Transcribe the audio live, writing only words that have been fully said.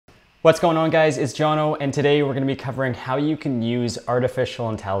What's going on, guys? It's Jono, and today we're going to be covering how you can use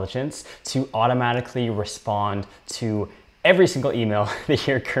artificial intelligence to automatically respond to every single email that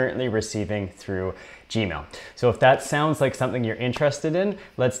you're currently receiving through Gmail. So if that sounds like something you're interested in,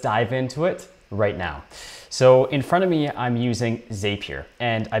 let's dive into it right now. So in front of me, I'm using Zapier,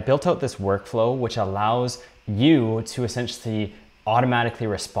 and I built out this workflow which allows you to essentially automatically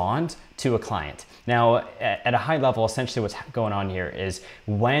respond to a client. Now, at a high level, essentially what's going on here is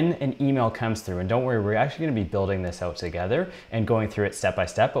when an email comes through, and don't worry, we're actually going to be building this out together and going through it step by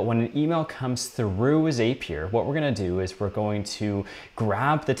step, but when an email comes through Zapier, what we're going to do is we're going to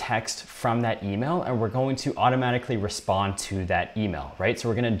grab the text from that email and we're going to automatically respond to that email, right? So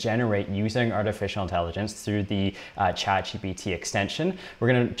we're going to generate, using artificial intelligence through the chatgpt extension, we're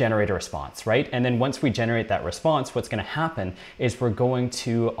going to generate a response, right? And then once we generate that response, what's going to happen is we're going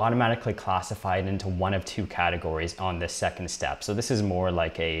to automatically classify it into one of two categories on this second step. So this is more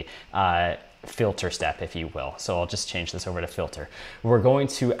like a filter step, if you will. So I'll just change this over to filter. We're going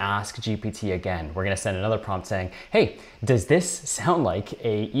to ask GPT again. We're going to send another prompt saying, hey, does this sound like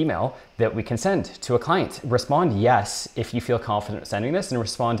a email that we can send to a client? Respond yes if you feel confident sending this, and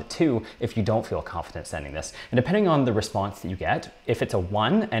respond 2 if you don't feel confident sending this. And depending on the response that you get, if it's a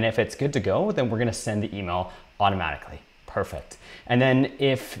 1 and if it's good to go, then we're going to send the email automatically. Perfect. And then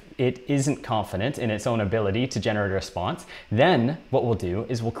if it isn't confident in its own ability to generate a response, then what we'll do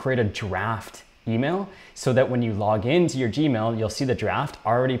is we'll create a draft email so that when you log into your Gmail, you'll see the draft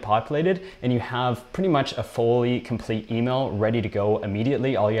already populated and you have pretty much a fully complete email ready to go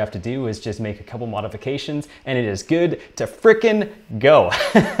immediately. All you have to do is just make a couple modifications and it is good to frickin' go.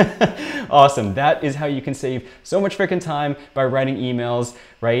 Awesome. That is how you can save so much frickin' time by writing emails,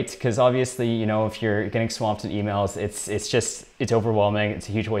 right? Because obviously, you know, if you're getting swamped in emails, it's overwhelming. It's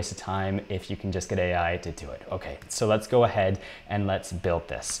a huge waste of time if you can just get AI to do it. Okay, so let's go ahead and let's build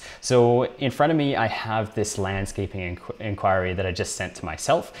this. So in front of me, I have this landscaping inquiry that I just sent to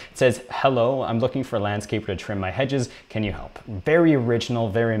myself. It says, hello, I'm looking for a landscaper to trim my hedges. Can you help? Very original,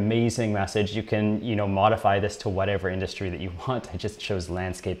 very amazing message. You can, you know, modify this to whatever industry that you want. I just chose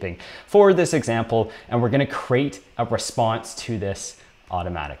landscaping for this example, and we're going to create a response to this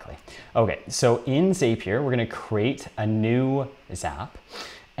automatically. Okay, so in Zapier, we're going to create a new Zap.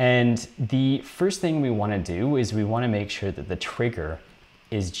 And the first thing we want to do is we want to make sure that the trigger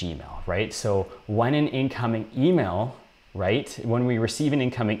is Gmail, right? So when an incoming email, right? When we receive an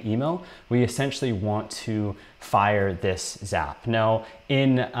incoming email, we essentially want to fire this Zap. Now,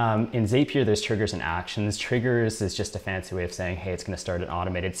 in Zapier, there's triggers and actions. Triggers is just a fancy way of saying, hey, it's going to start an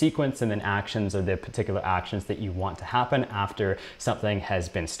automated sequence, and then actions are the particular actions that you want to happen after something has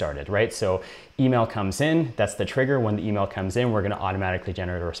been started, right? So email comes in, that's the trigger. When the email comes in, we're going to automatically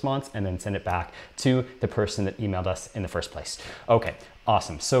generate a response and then send it back to the person that emailed us in the first place. Okay,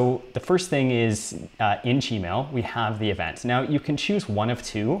 awesome. So the first thing is in Gmail, we have the event. Now you can choose one of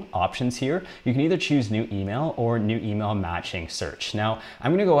two options here. You can either choose new email or new email matching search. Now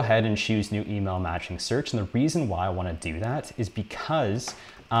I'm going to go ahead and choose new email matching search. And the reason why I want to do that is because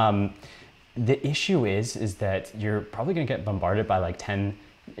the issue is that you're probably going to get bombarded by like 10,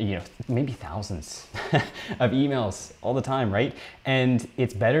 you know, maybe thousands of emails all the time, right? And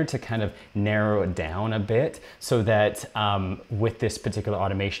it's better to kind of narrow it down a bit so that with this particular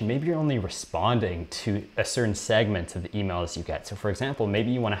automation, maybe you're only responding to a certain segment of the emails you get. So for example,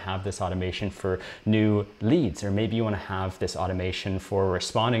 maybe you want to have this automation for new leads, or maybe you want to have this automation for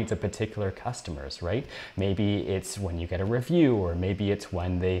responding to particular customers, right? Maybe it's when you get a review, or maybe it's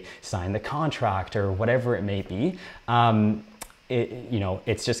when they sign the contract, or whatever it may be.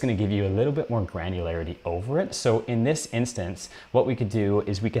 It's just going to give you a little bit more granularity over it. So in this instance, what we could do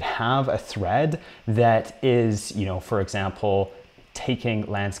is we could have a thread that is, you know, for example, taking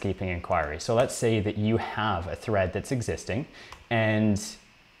landscaping inquiries. So let's say that you have a thread that's existing and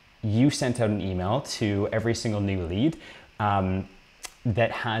you sent out an email to every single new lead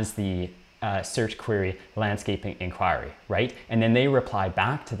that has the search query landscaping inquiry, right? And then they reply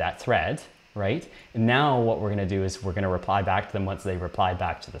back to that thread, right? And now what we're going to do is we're going to reply back to them once they reply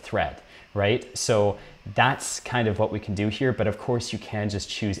back to the thread, right? So that's kind of what we can do here. But of course you can just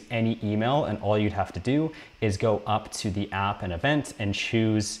choose any email, and all you'd have to do is go up to the app and event and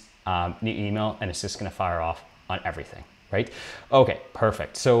choose new email, and it's just going to fire off on everything, right? Okay,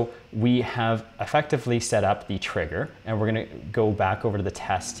 perfect. So we have effectively set up the trigger, and we're going to go back over to the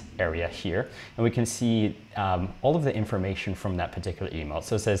test area here, and we can see all of the information from that particular email.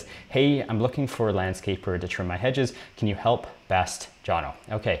 So it says, hey, I'm looking for a landscaper to trim my hedges. Can you help? Best, Jono.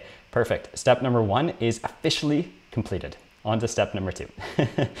 Okay, perfect. Step number 1 is officially completed. on to step number 2.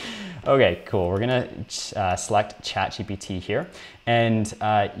 Okay, cool. We're gonna select ChatGPT here, and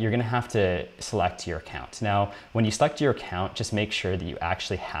you're gonna have to select your account. Now, when you select your account, just make sure that you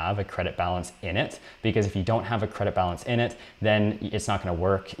actually have a credit balance in it, because if you don't have a credit balance in it, then it's not gonna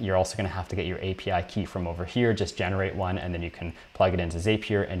work. You're also gonna have to get your API key from over here, just generate one, and then you can plug it into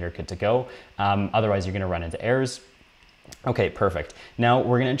Zapier and you're good to go. Otherwise, you're gonna run into errors. Okay, perfect. Now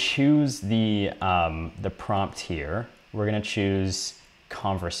we're gonna choose the prompt here. We're gonna choose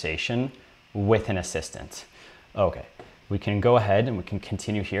conversation with an assistant. Okay, we can go ahead and we can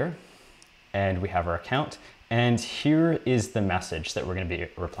continue here, and we have our account, and here is the message that we're gonna be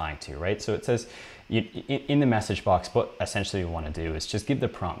replying to, right? So it says, in the message box, what essentially we wanna do is just give the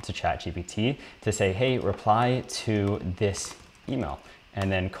prompt to ChatGPT to say, hey, reply to this email, and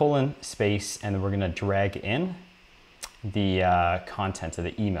then colon, space, and then we're gonna drag in the content of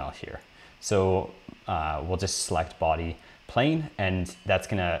the email here. So we'll just select body plain, and that's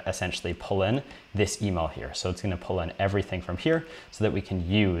gonna essentially pull in this email here. So it's gonna pull in everything from here so that we can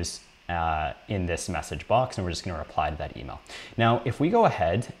use in this message box, and we're just gonna reply to that email. Now, if we go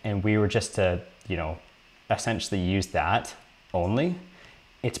ahead and we were just to, essentially use that only,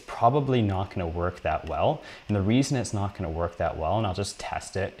 it's probably not gonna work that well. And the reason it's not gonna work that well, and I'll just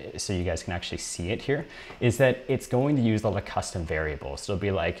test it so you guys can actually see it here, is that it's going to use a lot of custom variables. So it'll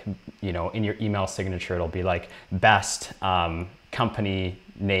be like, in your email signature, it'll be like best company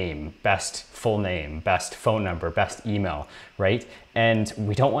name, best full name, best phone number, best email, right? And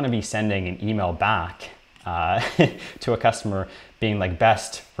we don't wanna be sending an email back to a customer being like,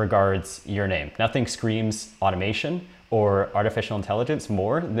 best regards your name. Nothing screams automation or artificial intelligence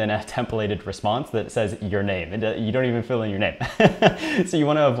more than a templated response that says your name. You don't even fill in your name. So you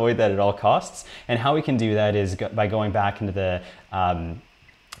want to avoid that at all costs. And how we can do that is by going back into the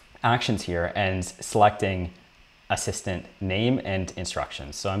actions here and selecting assistant name and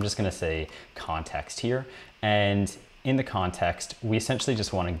instructions. So I'm just going to say context here. And in the context, we essentially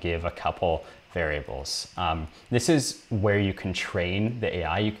just want to give a couple variables. This is where you can train the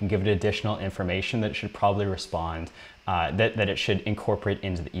AI. You can give it additional information that it should probably respond, that it should incorporate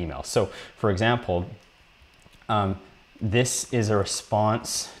into the email. So for example, this is a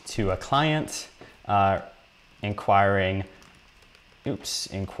response to a client inquiring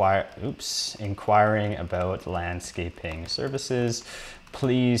about landscaping services.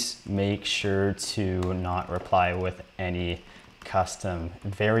 Please make sure to not reply with any custom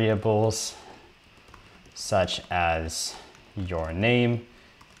variables such as your name.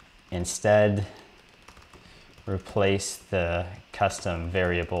 Instead, replace the custom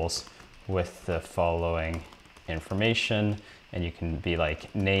variables with the following information. And you can be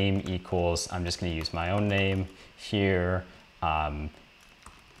like name equals, I'm just gonna use my own name here,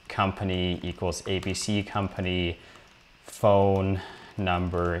 company equals ABC company, phone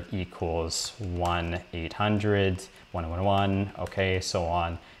number equals 1-800-111, okay, so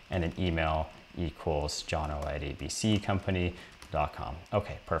on, and an email equals jono@abccompany.com.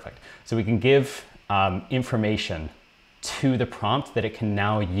 Okay, perfect. So we can give information to the prompt that it can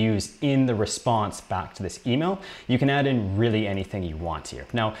now use in the response back to this email. You can add in really anything you want here.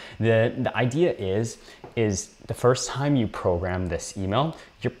 Now, the idea is the first time you program this email,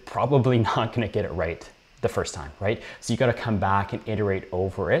 you're probably not gonna get it right the first time, right? So you gotta come back and iterate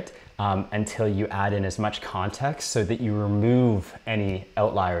over it until you add in as much context so that you remove any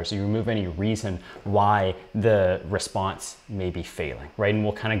outliers, you remove any reason why the response may be failing, right? And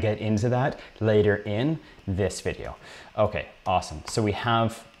we'll kind of get into that later in this video. Okay, awesome. So we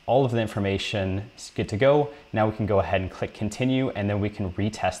have all of the information good to go. Now we can go ahead and click continue, and then we can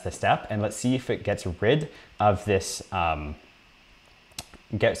retest the step, and let's see if it gets rid of this,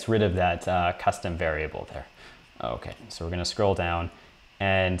 that custom variable there. Okay, so we're gonna scroll down,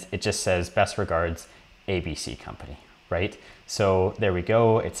 and it just says best regards ABC company, right? So there we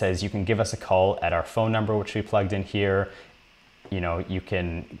go. It says you can give us a call at our phone number, which we plugged in here. You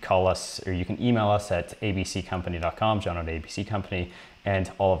can call us, or you can email us at abccompany.com, Jono@ABC Company,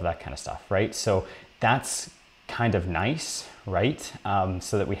 and all of that kind of stuff, right? So that's kind of nice, right?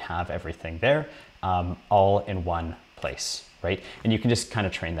 So that we have everything there, all in one place, right? And you can just kind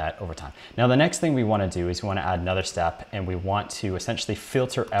of train that over time. Now, the next thing we want to do is we want to add another step, and we want to essentially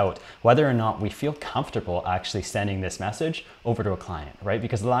filter out whether or not we feel comfortable actually sending this message over to a client, right?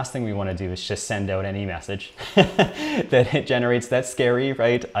 Because the last thing we want to do is just send out any message that it generates. That's scary,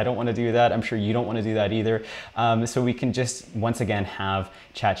 right? I don't want to do that. I'm sure you don't want to do that either. So we can just, once again, have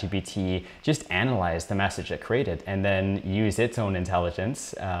ChatGPT just analyze the message it created and then use its own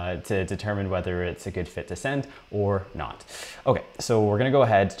intelligence to determine whether it's a good fit to send or not. Okay, so we're gonna go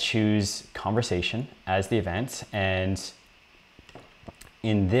ahead, choose conversation as the event, and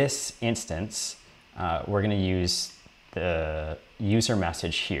in this instance, we're going to use the user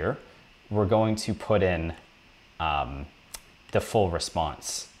message here. We're going to put in the full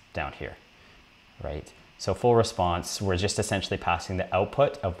response down here, right? So full response, we're just essentially passing the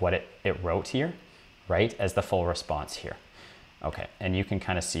output of what it wrote here, right, as the full response here. Okay, and you can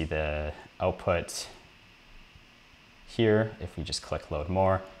kind of see the output here. If we just click load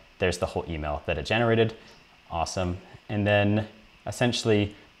more, there's the whole email that it generated. Awesome. And then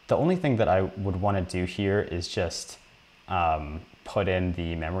essentially the only thing that I would want to do here is just put in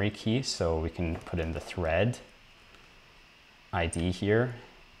the memory key. So we can put in the thread ID here,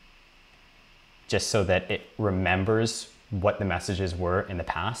 just so that it remembers what the messages were in the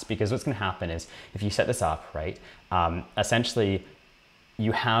past. Because what's going to happen is if you set this up, right, essentially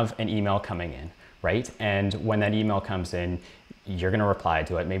you have an email coming in, right? And when that email comes in, you're going to reply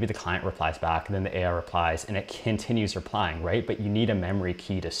to it. Maybe the client replies back, and then the AI replies, and it continues replying, right? But you need a memory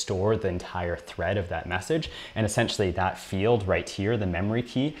key to store the entire thread of that message. And essentially that field right here, the memory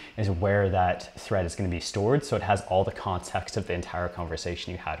key, is where that thread is going to be stored. So it has all the context of the entire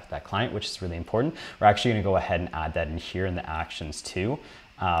conversation you had with that client, which is really important. We're actually going to go ahead and add that in here in the actions too.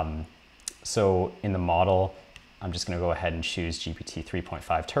 So in the model, I'm just going to go ahead and choose GPT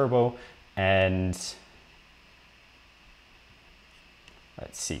 3.5 Turbo, and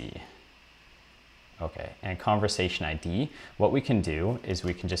let's see. Okay, and conversation ID. What we can do is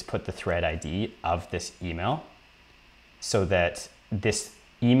we can just put the thread ID of this email so that this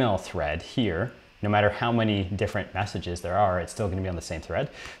email thread here, no matter how many different messages there are, it's still going to be on the same thread.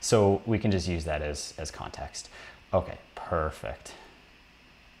 So we can just use that as context. Okay, perfect.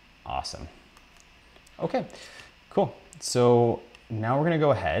 Awesome. Okay, cool. So now we're going to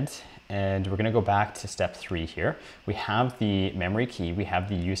go ahead and we're going to go back to step 3 here. We have the memory key, we have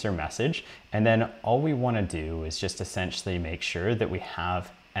the user message, and then all we want to do is just essentially make sure that we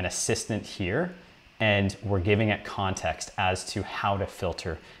have an assistant here and we're giving it context as to how to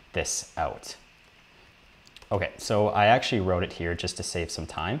filter this out. Okay, so I actually wrote it here just to save some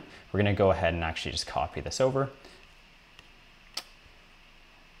time. We're going to go ahead and actually just copy this over.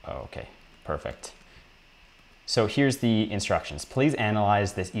 Okay, perfect. So here's the instructions. Please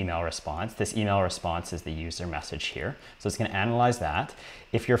analyze this email response. This email response is the user message here. So it's going to analyze that.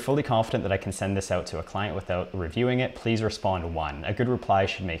 If you're fully confident that I can send this out to a client without reviewing it, please respond 1. A good reply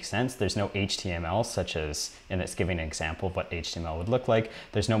should make sense. There's no HTML, such as, and it's giving an example of what HTML would look like.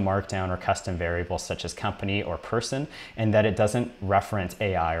 There's no markdown or custom variables such as company or person, and that it doesn't reference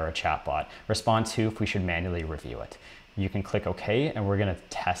AI or a chatbot. Respond 2 if we should manually review it. You can click OK, and we're going to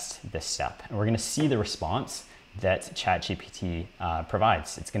test this step. And we're going to see the response that ChatGPT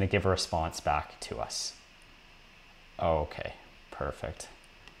provides. It's going to give a response back to us. Okay, perfect.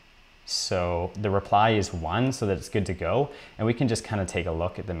 So the reply is 1, so that it's good to go. And we can just kind of take a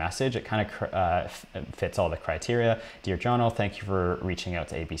look at the message. It kind of fits all the criteria. Dear Jono, thank you for reaching out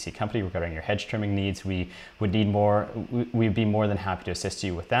to ABC Company regarding your hedge trimming needs. We'd be more than happy to assist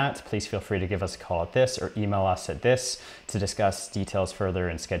you with that. Please feel free to give us a call at this or email us at this to discuss details further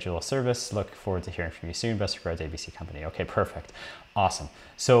and schedule a service. Look forward to hearing from you soon. Best regards, ABC Company. Okay, perfect. Awesome.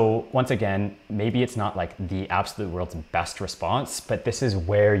 So once again, maybe it's not like the absolute world's best response, but this is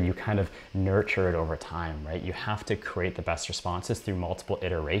where you kind of nurture it over time, right? You have to create the best responses through multiple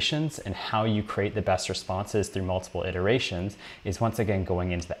iterations, and how you create the best responses through multiple iterations is once again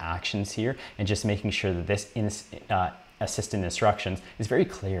going into the actions here and just making sure that this assistant instructions is very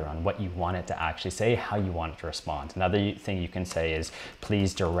clear on what you want it to actually say, how you want it to respond. Another thing you can say is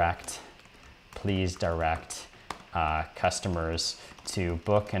please direct customers to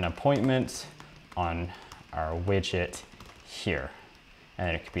book an appointment on our widget here.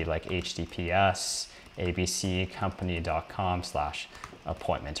 And it could be like https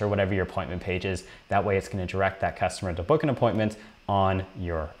abccompany.com/appointment or whatever your appointment page is. That way it's going to direct that customer to book an appointment on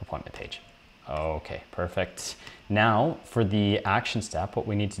your appointment page. Okay, perfect. Now for the action step, what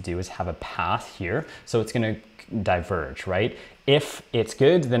we need to do is have a path here. So it's going to diverge, right? If it's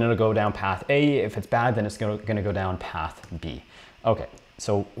good, then it'll go down path A. If it's bad, then it's going to go down path B. Okay,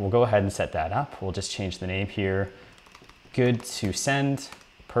 so we'll go ahead and set that up. We'll just change the name here. Good to send,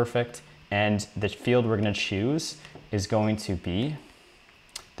 perfect. And the field we're going to choose is going to be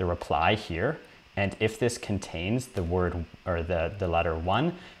the reply here. And if this contains the word or the letter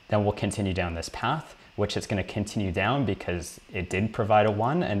 1, then we'll continue down this path, which it's going to continue down because it did provide a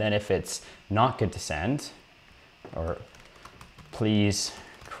 1. And then if it's not good to send, or please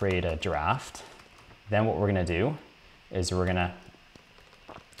create a draft, then what we're going to do is we're going to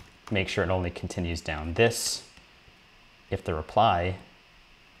make sure it only continues down this if the reply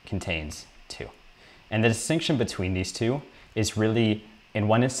contains 2. And the distinction between these two is really In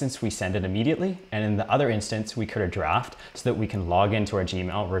one instance, we send it immediately, and in the other instance, we create a draft so that we can log into our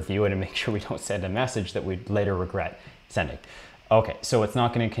Gmail, review it, and make sure we don't send a message that we'd later regret sending. Okay, so it's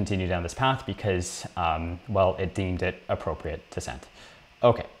not going to continue down this path because, well, it deemed it appropriate to send.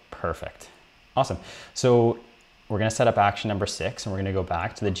 Okay, perfect. Awesome. So we're going to set up action number 6, and we're going to go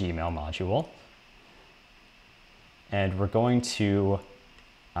back to the Gmail module. And we're going to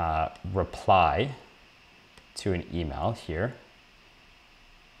reply to an email here.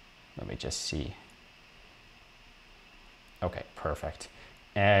 Let me just see. Okay, perfect.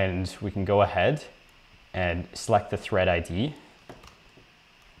 And we can go ahead and select the thread ID.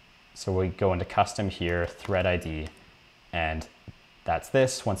 So we go into custom here, thread ID, and that's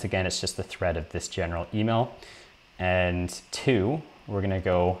this. Once again, it's just the thread of this general email. And 2, we're gonna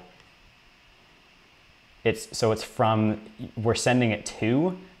go, we're sending it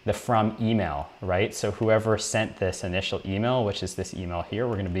to the from email, right? So whoever sent this initial email, which is this email here,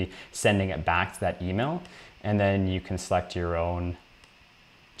 we're gonna be sending it back to that email. And then you can select your own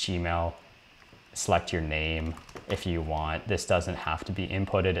Gmail, select your name if you want. This doesn't have to be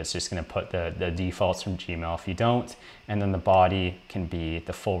inputted. It's just gonna put the defaults from Gmail if you don't. And then the body can be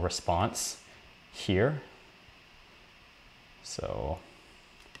the full response here. So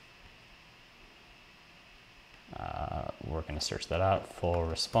we're going to search that out, full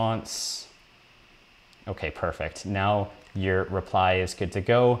response. Okay, perfect. Now your reply is good to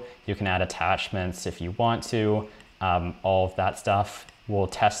go. You can add attachments if you want to, all of that stuff. We'll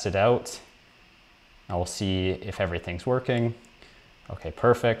test it out. And we'll see if everything's working. Okay,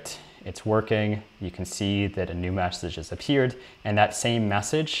 perfect. It's working. You can see that a new message has appeared, and that same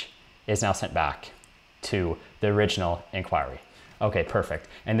message is now sent back to the original inquiry. Okay, perfect.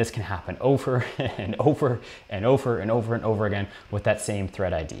 And this can happen over and over and over and over and over again with that same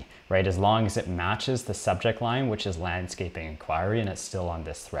thread ID, right? As long as it matches the subject line, which is landscaping inquiry, and it's still on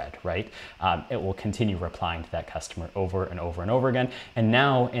this thread, right? It will continue replying to that customer over and over and over again. And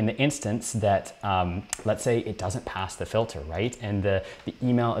now in the instance that, let's say it doesn't pass the filter, right? And the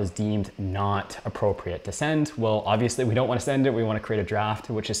email is deemed not appropriate to send. Well, obviously we don't want to send it. We want to create a draft,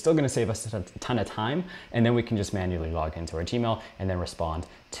 which is still going to save us a ton of time. And then we can just manually log into our Gmail and then respond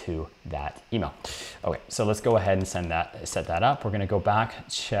to that email. Okay, so let's go ahead and set that up. We're gonna go back,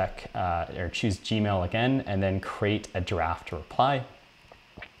 check, or choose Gmail again, and then create a draft reply.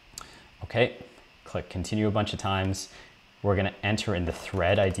 Okay, click continue a bunch of times. We're gonna enter in the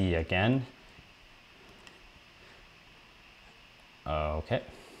thread ID again. Okay,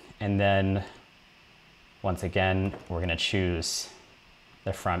 and then once again, we're gonna choose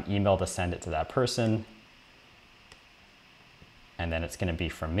the from email to send it to that person. And then it's going to be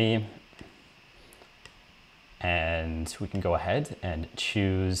from me. And we can go ahead and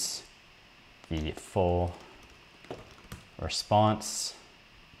choose the full response.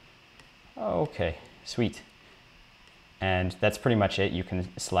 Okay, sweet. And that's pretty much it. You can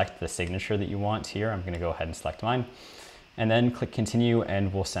select the signature that you want here. I'm going to go ahead and select mine. And then click continue,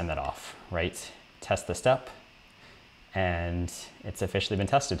 and we'll send that off, right? Test the step. And it's officially been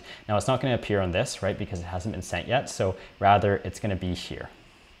tested. Now it's not going to appear on this, right, because it hasn't been sent yet. So rather it's going to be here.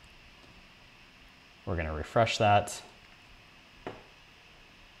 We're going to refresh that.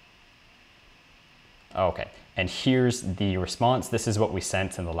 Okay, and here's the response. This is what we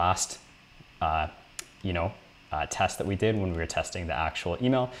sent in the last, test that we did when we were testing the actual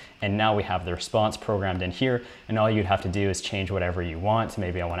email. And now we have the response programmed in here, and all you'd have to do is change whatever you want. So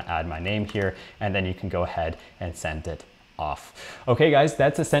maybe I want to add my name here, and then you can go ahead and send it off. Okay guys,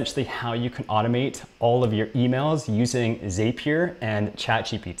 that's essentially how you can automate all of your emails using Zapier and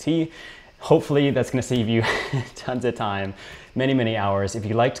ChatGPT. Hopefully that's going to save you tons of time, many hours. If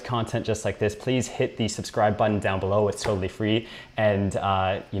you liked content just like this, please hit the subscribe button down below. It's totally free. And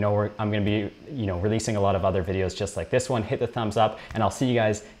I'm going to be releasing a lot of other videos just like this one. Hit the thumbs up, and I'll see you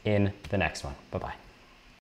guys in the next one. Bye-bye.